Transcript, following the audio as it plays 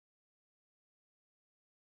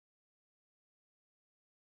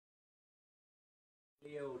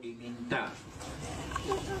Beliau diminta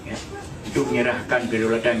ya, untuk menyerahkan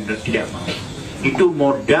kedaulatan dan tidak mau. Itu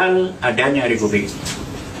modal adanya Republik.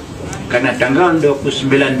 Karena tanggal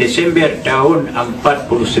 29 Desember tahun 49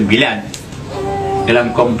 dalam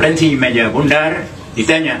konferensi meja bundar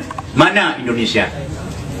ditanya, mana Indonesia?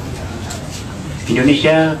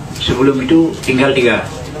 Indonesia sebelum itu tinggal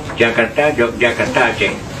 3, Jakarta, Yogyakarta,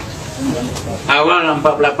 Aceh. Awal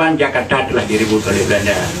 48 Jakarta telah direbut oleh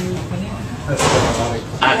Belanda.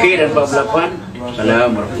 Akhir 48,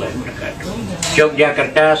 Assalamualaikum warahmatullahi wabarakatuh,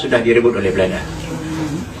 Yogyakarta sudah direbut oleh Belanda.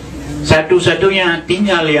 Satu-satunya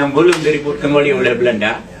tinggal yang belum direbut kembali oleh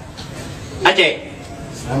Belanda, Aceh.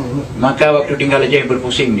 Maka waktu tinggal Aceh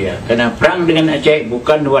berpusing dia, karena perang dengan Aceh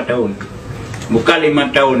bukan 2 tahun, bukan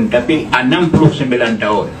 5 tahun, tapi 69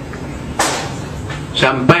 tahun.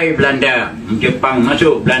 Sampai Belanda, Jepang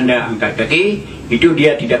masuk, Belanda angkat kaki, itu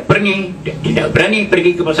dia tidak berani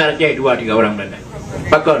pergi ke pasar Aceh 2-3 orang Belanda.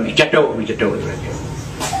 Pakon, dicatuk.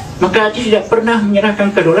 Maka Aceh tidak pernah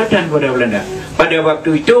menyerahkan kedaulatan kepada Belanda. Pada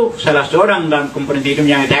waktu itu, salah seorang dalam konferensi itu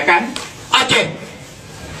menyatakan, Aceh.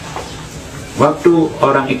 Waktu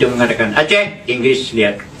orang itu mengatakan Aceh, Inggris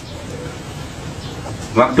lihat.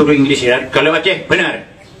 Waktu Inggris lihat, kalau Aceh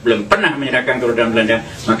benar, belum pernah menyerahkan kedaulatan Belanda,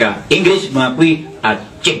 maka Inggris mengakui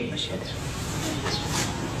Aceh masih ada.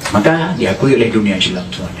 Maka diakui oleh dunia Islam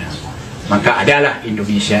semuanya. Maka adalah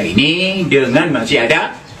Indonesia ini dengan masih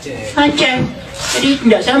ada Aceh. Jadi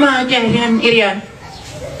tidak sama Aceh dengan Irian.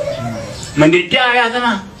 Menderita ya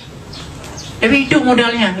sama. Tapi itu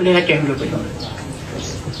modalnya oleh Aceh dulu.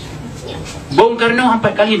 Bung Karno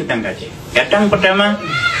 4 kali datang ke Aceh. Datang pertama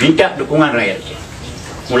minta dukungan rakyat Aceh,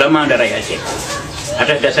 ulama dan rakyat Aceh.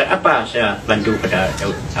 Atas dasar apa saya bantu pada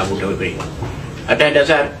Abu Dawud beri? Atas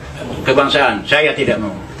dasar kebangsaan, saya tidak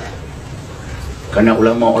mau. Karena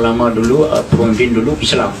ulama-ulama dulu, pemimpin dulu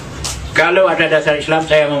Islam. Kalau ada dasar Islam,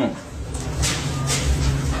 saya mau.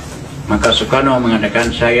 Maka Soekarno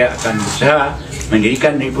mengatakan, saya akan berusaha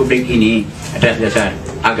mendirikan Republik ini atas dasar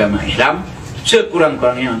agama Islam,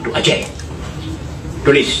 sekurang-kurangnya untuk Aceh.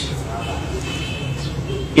 Tulis.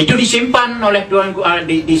 Itu disimpan oleh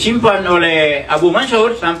disimpan oleh Abu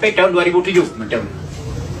Mansur sampai tahun 2007 macam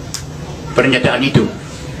pernyataan itu.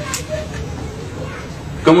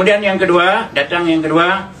 Kemudian yang kedua,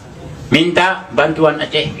 minta bantuan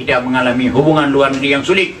Aceh. Kita mengalami hubungan luar negeri yang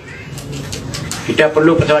sulit. Kita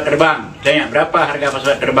perlu pesawat terbang. Tanya, berapa harga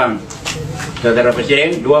pesawat terbang? Saudara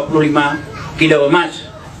Presiden, 25 kilo emas.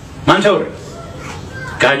 Mansur,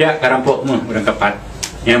 kajak karampokmu orang kapat.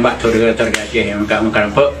 Yang mbak saudara-saudara Aceh yang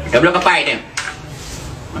karampok, dah belum kapai dia.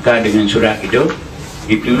 Maka dengan surat itu,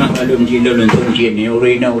 itulah alun jilul untuk sini,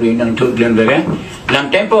 urina untuk dalam bagian. Dalam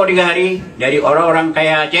tempoh 3 hari, dari orang-orang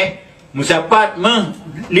kaya Aceh, musapat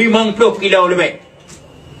 50 kilo lebih.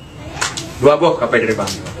 2 buah kapal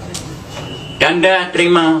terbang. Tanda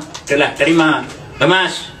telah terima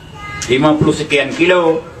emas 50 sekian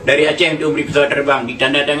kilo dari Aceh untuk memberi pesawat terbang,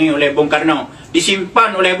 ditandatangani oleh Bung Karno,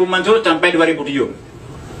 disimpan oleh Abu Mansur sampai 2007.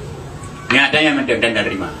 Nyatanya macam tanda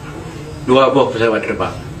terima 2 buah pesawat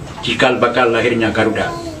terbang, cikal bakal lahirnya Garuda.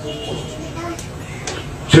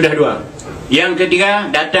 Sudah 2. Yang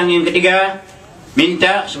ketiga,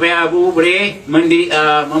 minta supaya Abu boleh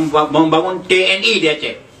membangun TNI di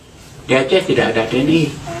Aceh. Di Aceh tidak ada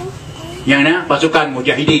TNI. Yang ada pasukan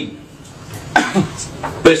mujahidin.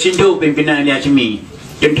 Persindu pimpinan Ali Hashimi,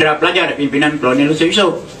 tentera pelajar pimpinan Kolonel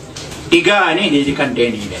Yusuf. 3 ini dijadikan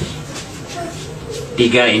TNI di Aceh.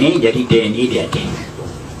 3 ini jadi TNI di Aceh.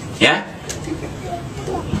 Ya.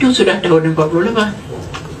 Itu sudah tahun 48.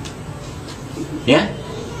 Ya.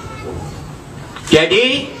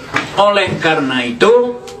 Jadi oleh karena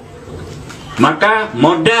itu, maka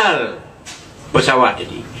modal pesawat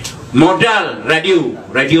jadi, modal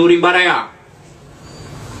radio rimba raya,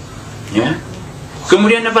 ya.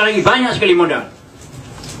 Kemudian apa lagi? Banyak sekali modal.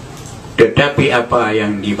 Tetapi apa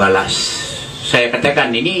yang dibalas? Saya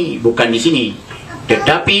katakan ini bukan di sini,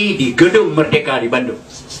 tetapi di Gedung Merdeka di Bandung.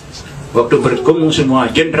 Waktu berkumpul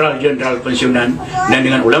semua jenderal-jenderal pensiunan dan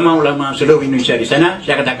dengan ulama-ulama seluruh Indonesia di sana,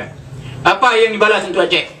 saya katakan, apa yang dibalas untuk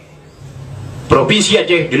Aceh? Provinsi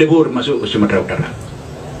Aceh dilebur masuk ke Sumatera Utara.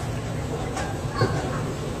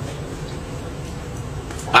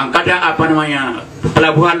 Angkatan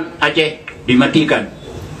pelabuhan Aceh dimatikan.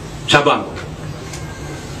 Sabang.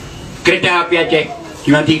 Kereta api Aceh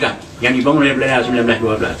dimatikan, yang dibangun oleh Belanda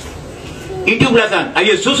 1912. Itu belasan.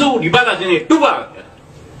 Air susu dibalas ini 2.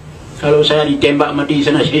 Kalau saya ditembak mati di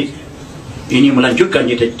sana, ini melanjutkan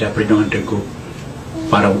cita-cita perjuangan Tengku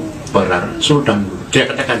para Sultan. Saya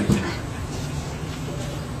katakan.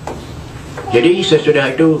 Jadi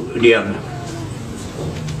sesudah itu diam.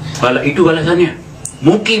 Itu balasannya.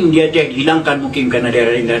 mukim di Aceh, hilangkan mukim karena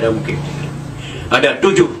daerah ini tidak ada mukim. Ada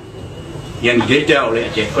 7 yang dijelajah oleh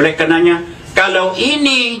Aceh. Oleh karenanya, kalau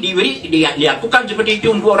ini dilakukan seperti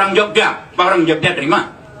itu untuk orang Jogja, apa orang Jogja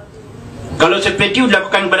terima? Kalau seperti itu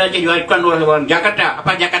dilakukan kepada Aceh, dilakukan oleh orang Jakarta,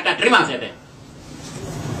 apa Jakarta terima saja?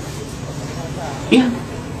 Ya,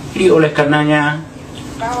 jadi oleh karenanya,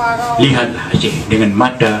 lihatlah Aceh dengan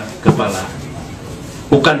mata kepala,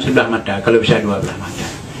 bukan sebelah mata, kalau bisa 2 belah mata.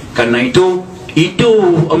 Karena itu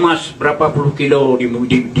emas berapa puluh kilo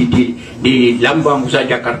di lambang pusat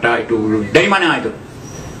Jakarta itu dari mana itu?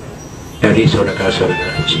 Dari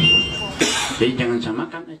saudara-saudara Aceh. Jadi jangan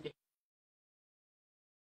samakan Aceh.